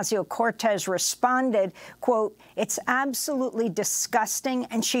Alexandria Ocasio-Cortez responded, quote, "It's absolutely disgusting,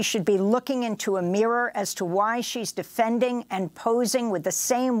 and she should be looking into a mirror as to why she's defending and posing with the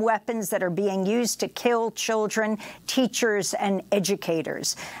same weapons that are being used to kill children, teachers, and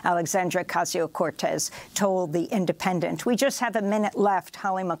educators," Alexandria Ocasio-Cortez told The Independent. We just have a minute left,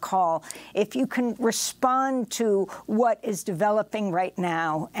 Holly McCall. If you can respond to what is developing right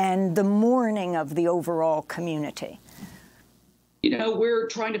now and the mourning of the overall community. You know, we're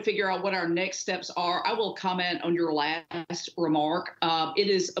trying to figure out what our next steps are. I will comment on your last remark. It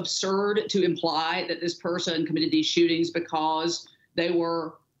is absurd to imply that this person committed these shootings because they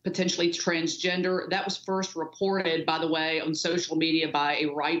were potentially transgender. That was first reported, by the way, on social media by a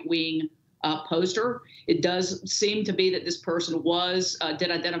right-wing poster. It does seem to be that this person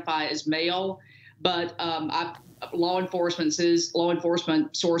did identify as male, but law enforcement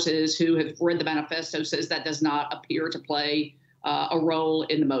sources who have read the manifesto says that does not appear to play a role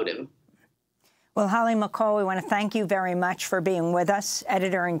in the motive. Well, Holly McCall, we want to thank you very much for being with us,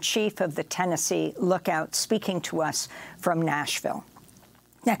 Editor-in-Chief of the Tennessee Lookout, speaking to us from Nashville.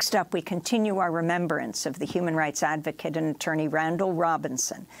 Next up, we continue our remembrance of the human rights advocate and attorney Randall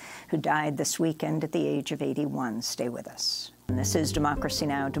Robinson, who died this weekend at the age of 81. Stay with us. This is Democracy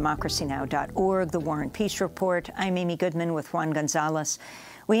Now!, democracynow.org, The War and Peace Report. I'm Amy Goodman with Juan Gonzalez.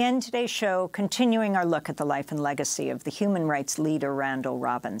 We end today's show continuing our look at the life and legacy of the human rights leader Randall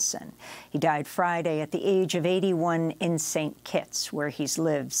Robinson. He died Friday at the age of 81 in St. Kitts, where he's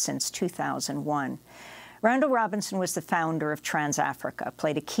lived since 2001. Randall Robinson was the founder of TransAfrica,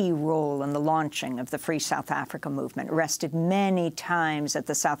 played a key role in the launching of the Free South Africa movement, arrested many times at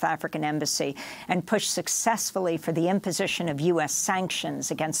the South African embassy, and pushed successfully for the imposition of U.S.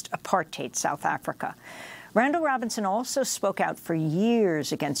 sanctions against apartheid South Africa. Randall Robinson also spoke out for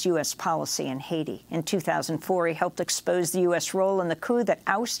years against U.S. policy in Haiti. In 2004, he helped expose the U.S. role in the coup that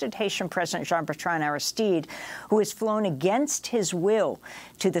ousted Haitian President Jean-Bertrand Aristide, who was flown against his will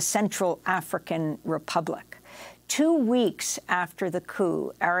to the Central African Republic. 2 weeks after the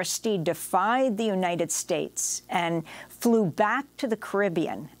coup, Aristide defied the United States and flew back to the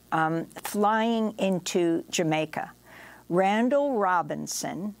Caribbean, flying into Jamaica. Randall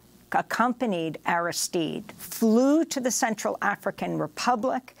Robinson accompanied Aristide, flew to the Central African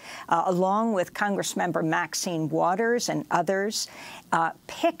Republic, along with Congressmember Maxine Waters and others,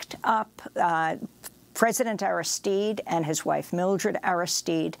 picked up President Aristide and his wife Mildred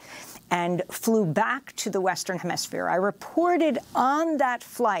Aristide, and flew back to the Western Hemisphere. I reported on that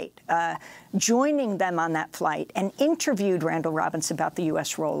flight, joining them on that flight, and interviewed Randall Robinson about the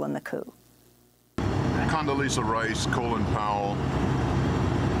U.S. role in the coup. Condoleezza Rice, Colin Powell,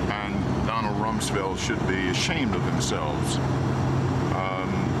 and Donald Rumsfeld should be ashamed of themselves.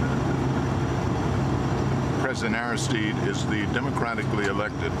 President Aristide is the democratically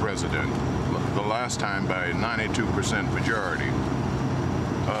elected president, the last time by 92% majority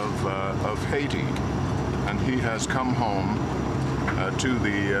of Haiti, and he has come home to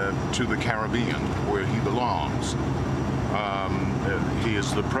the Caribbean, where he belongs. He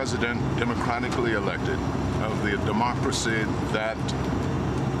is the president, democratically elected, of the democracy that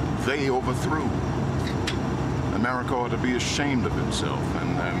they overthrew. America ought to be ashamed of itself,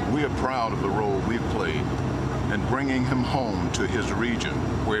 and we are proud of the role we've played in bringing him home to his region,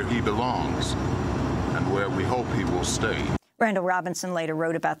 where he belongs, and where we hope he will stay. Randall Robinson later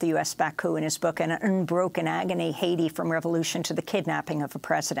wrote about the U.S.-backed coup in his book, An Unbroken Agony, Haiti from Revolution to the Kidnapping of a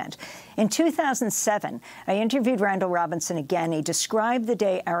President. In 2007, I interviewed Randall Robinson again. He described the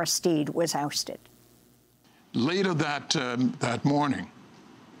day Aristide was ousted. Later that morning,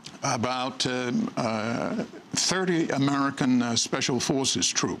 about 30 American Special Forces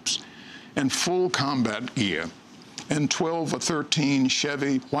troops in full combat gear and 12 or 13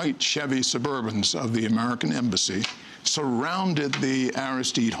 white Chevy Suburbans of the American Embassy surrounded the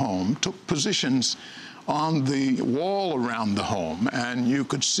Aristide home, took positions on the wall around the home, and you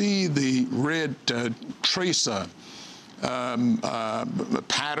could see the red tracer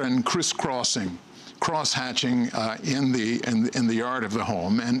pattern crisscrossing, cross-hatching in the yard of the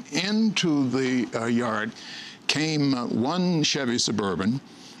home. And into the yard came one Chevy Suburban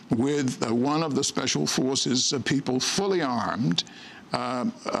with one of the Special Forces people fully armed,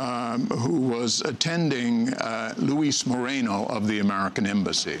 who was attending Luis Moreno of the American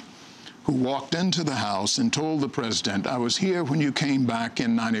Embassy, who walked into the house and told the president, "I was here when you came back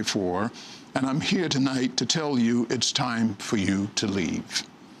in '94, and I'm here tonight to tell you it's time for you to leave."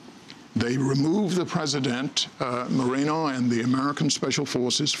 They removed the president, Moreno, and the American Special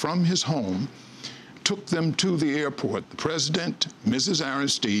Forces from his home, took them to the airport. The president, Mrs.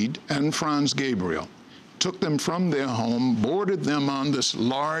 Aristide, and Franz Gabriel took them from their home, boarded them on this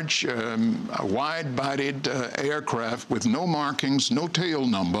large, wide-bodied aircraft with no markings, no tail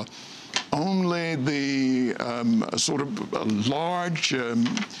number, only the sort of large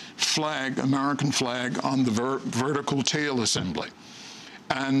flag, American flag, on the vertical tail assembly,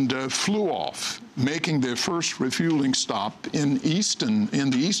 and flew off, making their first refueling stop in the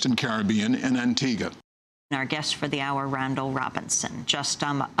Eastern Caribbean in Antigua. Our guest for the hour, Randall Robinson, just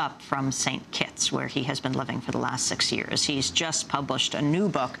up from St. Kitts, where he has been living for the last 6 years. He's just published a new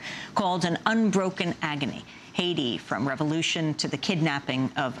book called An Unbroken Agony, Haiti from Revolution to the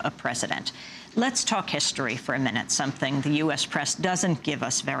Kidnapping of a President. Let's talk history for a minute, something the U.S. press doesn't give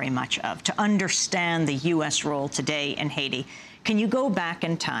us very much of. To understand the U.S. role today in Haiti, can you go back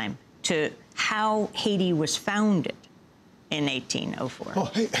in time to how Haiti was founded in 1804?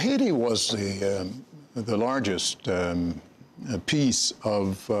 Well, Haiti was the largest piece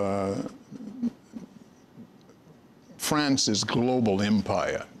of France's global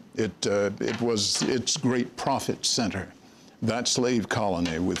empire. It was its great profit center, that slave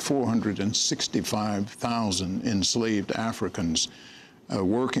colony with 465,000 enslaved Africans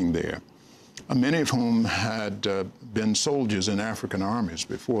working there, many of whom had been soldiers in African armies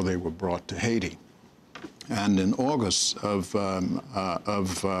before they were brought to Haiti. And in August of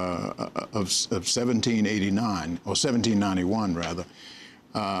 1789, or 1791 rather,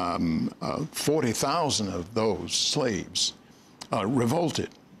 40,000 of those slaves revolted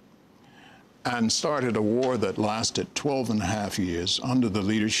and started a war that lasted 12.5 years under the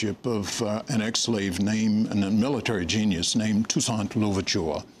leadership of an ex-slave named, and a military genius named Toussaint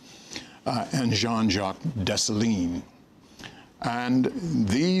Louverture and Jean-Jacques Dessalines. And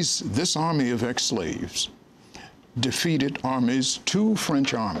this army of ex-slaves defeated two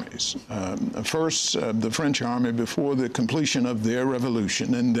French armies. First, the French army before the completion of their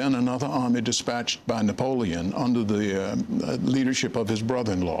revolution, and then another army dispatched by Napoleon under the leadership of his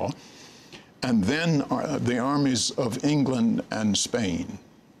brother-in-law, and then the armies of England and Spain.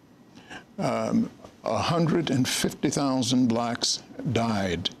 150,000 blacks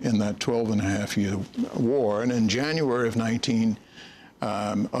died in that 12.5-year war, and in January of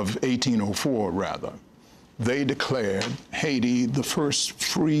 1804, rather, they declared Haiti the first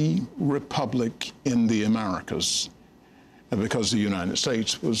free republic in the Americas, because the United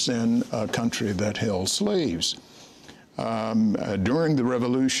States was then a country that held slaves. During the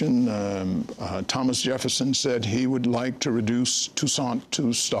Revolution, Thomas Jefferson said he would like to reduce Toussaint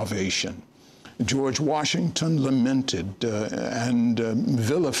to starvation. George Washington lamented and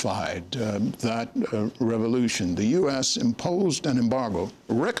vilified that revolution. The U.S. imposed an embargo,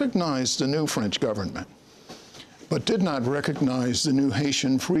 recognized the new French government, but did not recognize the new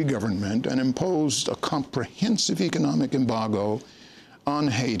Haitian Free Government, and imposed a comprehensive economic embargo on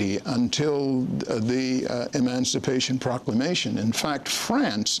Haiti until the Emancipation Proclamation. In fact,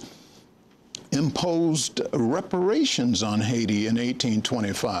 France imposed reparations on Haiti in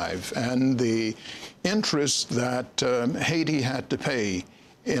 1825, and the interest that Haiti had to pay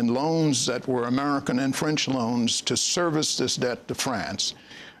in loans that were American and French loans to service this debt to France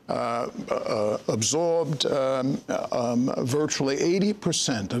absorbed virtually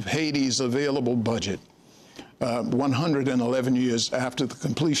 80% of Haiti's available budget 111 years after the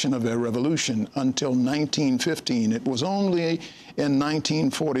completion of their revolution until 1915. It was only in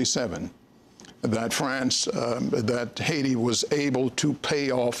 1947 that that Haiti was able to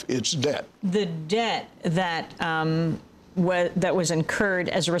pay off its debt. The debt that that was incurred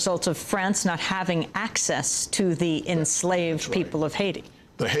as a result of France not having access to the enslaved people of Haiti.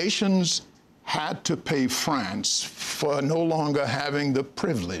 The Haitians had to pay France for no longer having the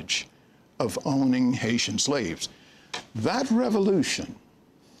privilege of owning Haitian slaves. That revolution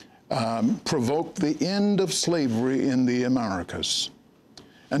provoked the end of slavery in the Americas.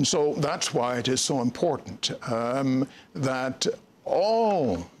 And so that's why it is so important that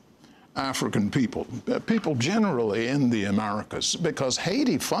all African people, people generally in the Americas, because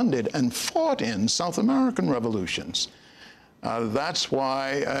Haiti funded and fought in South American revolutions. That's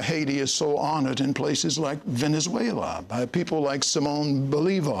why Haiti is so honored in places like Venezuela by people like Simon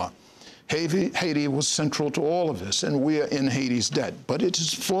Bolivar. Haiti was central to all of this, and we are in Haiti's debt. But it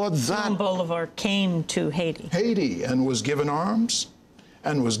is for that. Simon Bolivar came to Haiti. And was given arms,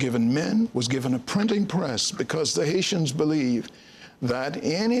 and was given men, was given a printing press, because the Haitians believe that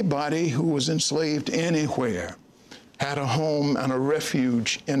anybody who was enslaved anywhere had a home and a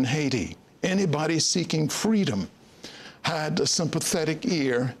refuge in Haiti. Anybody seeking freedom had a sympathetic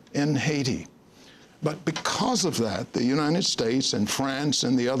ear in Haiti. But because of that, the United States and France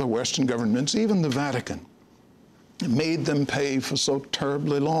and the other Western governments, even the Vatican, made them pay for so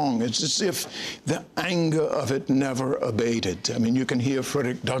terribly long. It's as if the anger of it never abated. I mean, you can hear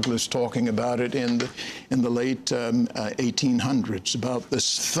Frederick Douglass talking about it in the late 1800s, about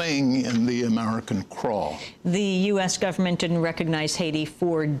this thing in the American crawl. The U.S. government didn't recognize Haiti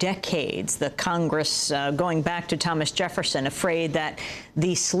for decades. The Congress, going back to Thomas Jefferson, afraid that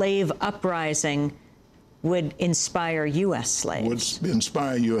the slave uprising would inspire U.S. slaves. Would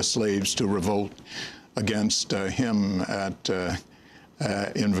inspire U.S. slaves to revolt against him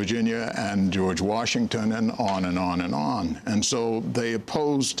in Virginia and George Washington, and on and on and on. And so they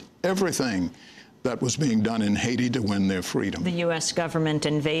opposed everything that was being done in Haiti to win their freedom. The U.S. government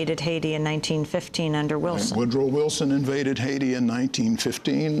invaded Haiti in 1915 under Wilson. Woodrow Wilson invaded Haiti in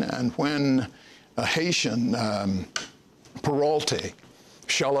 1915, and when a Haitian, Peralty,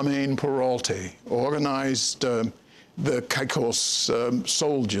 Charlemagne Peralty, organized the Caicos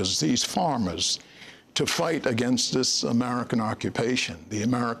soldiers, these farmers, to fight against this American occupation. The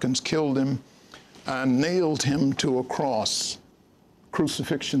Americans killed him and nailed him to a cross,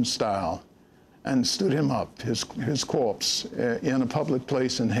 crucifixion style, and stood him up, his corpse, in a public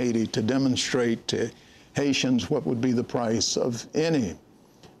place in Haiti to demonstrate to Haitians what would be the price of any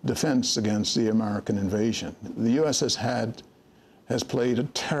defense against the American invasion. The U.S. has played a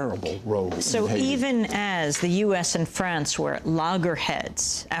terrible role So in Haiti. Even as the U.S. and France were at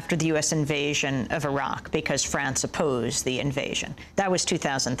loggerheads after the U.S. invasion of Iraq, because France opposed the invasion, that was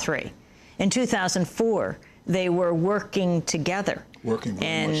 2003. In 2004, they were working together. Working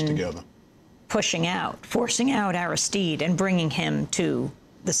very much together. Forcing out Aristide and bringing him to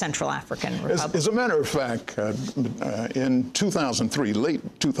the Central African Republic. As a matter of fact, in 2003, late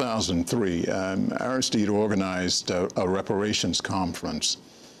 2003, Aristide organized a reparations conference,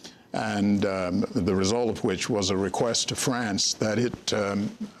 and the result of which was a request to France that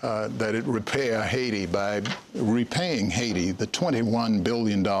it repair Haiti by repaying Haiti the $21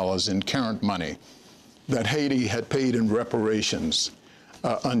 billion in current money that Haiti had paid in reparations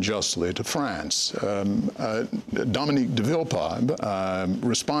unjustly to France. Dominique de Villepin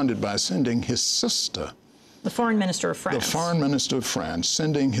responded by sending his sister, the Foreign Minister of France. The Foreign Minister of France,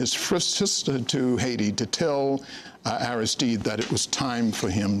 sending his sister to Haiti to tell Aristide that it was time for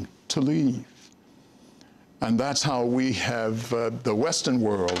him to leave. And that's how we have the Western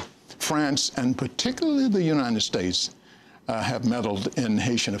world, France, and particularly the United States, have meddled in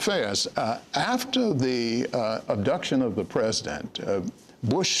Haitian affairs. After the abduction of the president,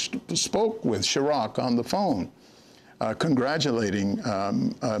 Bush spoke with Chirac on the phone, congratulating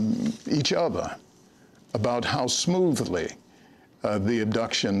each other about how smoothly the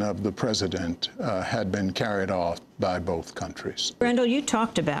abduction of the president had been carried off by both countries. Randall, you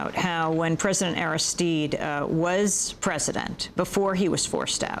talked about how when President Aristide was president, before he was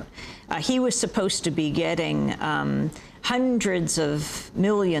forced out, he was supposed to be getting hundreds of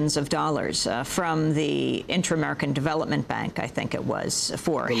millions of dollars from the Inter-American Development Bank, I think it was,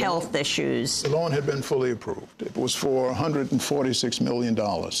 for health issues. The loan had been fully approved. It was for $146 million.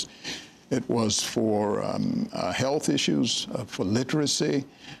 It was for health issues, for literacy,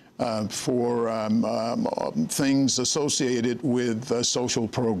 for things associated with social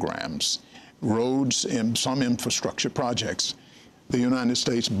programs, roads, and some infrastructure projects. The United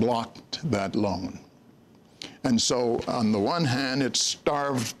States blocked that loan. And so, on the one hand, it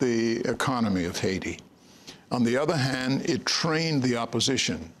starved the economy of Haiti. On the other hand, it trained the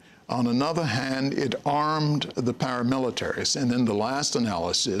opposition. On another hand, it armed the paramilitaries. And in the last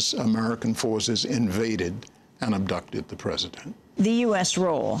analysis, American forces invaded and abducted the president. The U.S.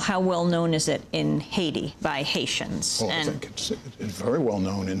 role, how well known is it in Haiti by Haitians? Well, I think it's very well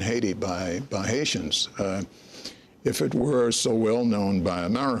known in Haiti by Haitians. If it were so well known by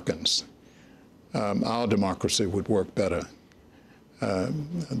Americans, our democracy would work better.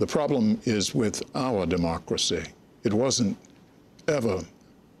 The problem is with our democracy. It wasn't ever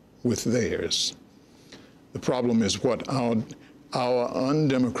with theirs. The problem is what our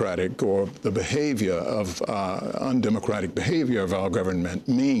undemocratic, or the behavior of undemocratic behavior of our government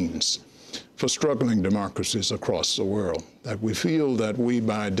means for struggling democracies across the world. That we feel that we,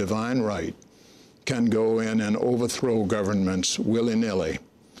 by divine right, can go in and overthrow governments willy-nilly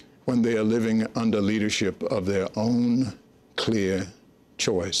when they are living under leadership of their own clear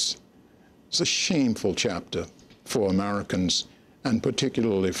choice. It's a shameful chapter for Americans, and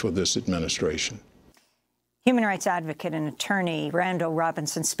particularly for this administration. Human rights advocate and attorney Randall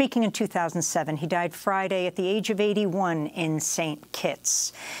Robinson, speaking in 2007. He died Friday at the age of 81 in St.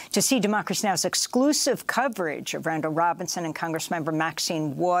 Kitts. To see Democracy Now!'s exclusive coverage of Randall Robinson and Congressmember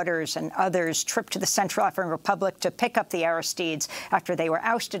Maxine Waters and others' trip to the Central African Republic to pick up the Aristides after they were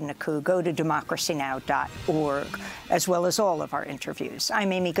ousted in a coup, go to democracynow.org, as well as all of our interviews.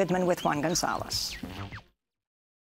 I'm Amy Goodman with Juan Gonzalez.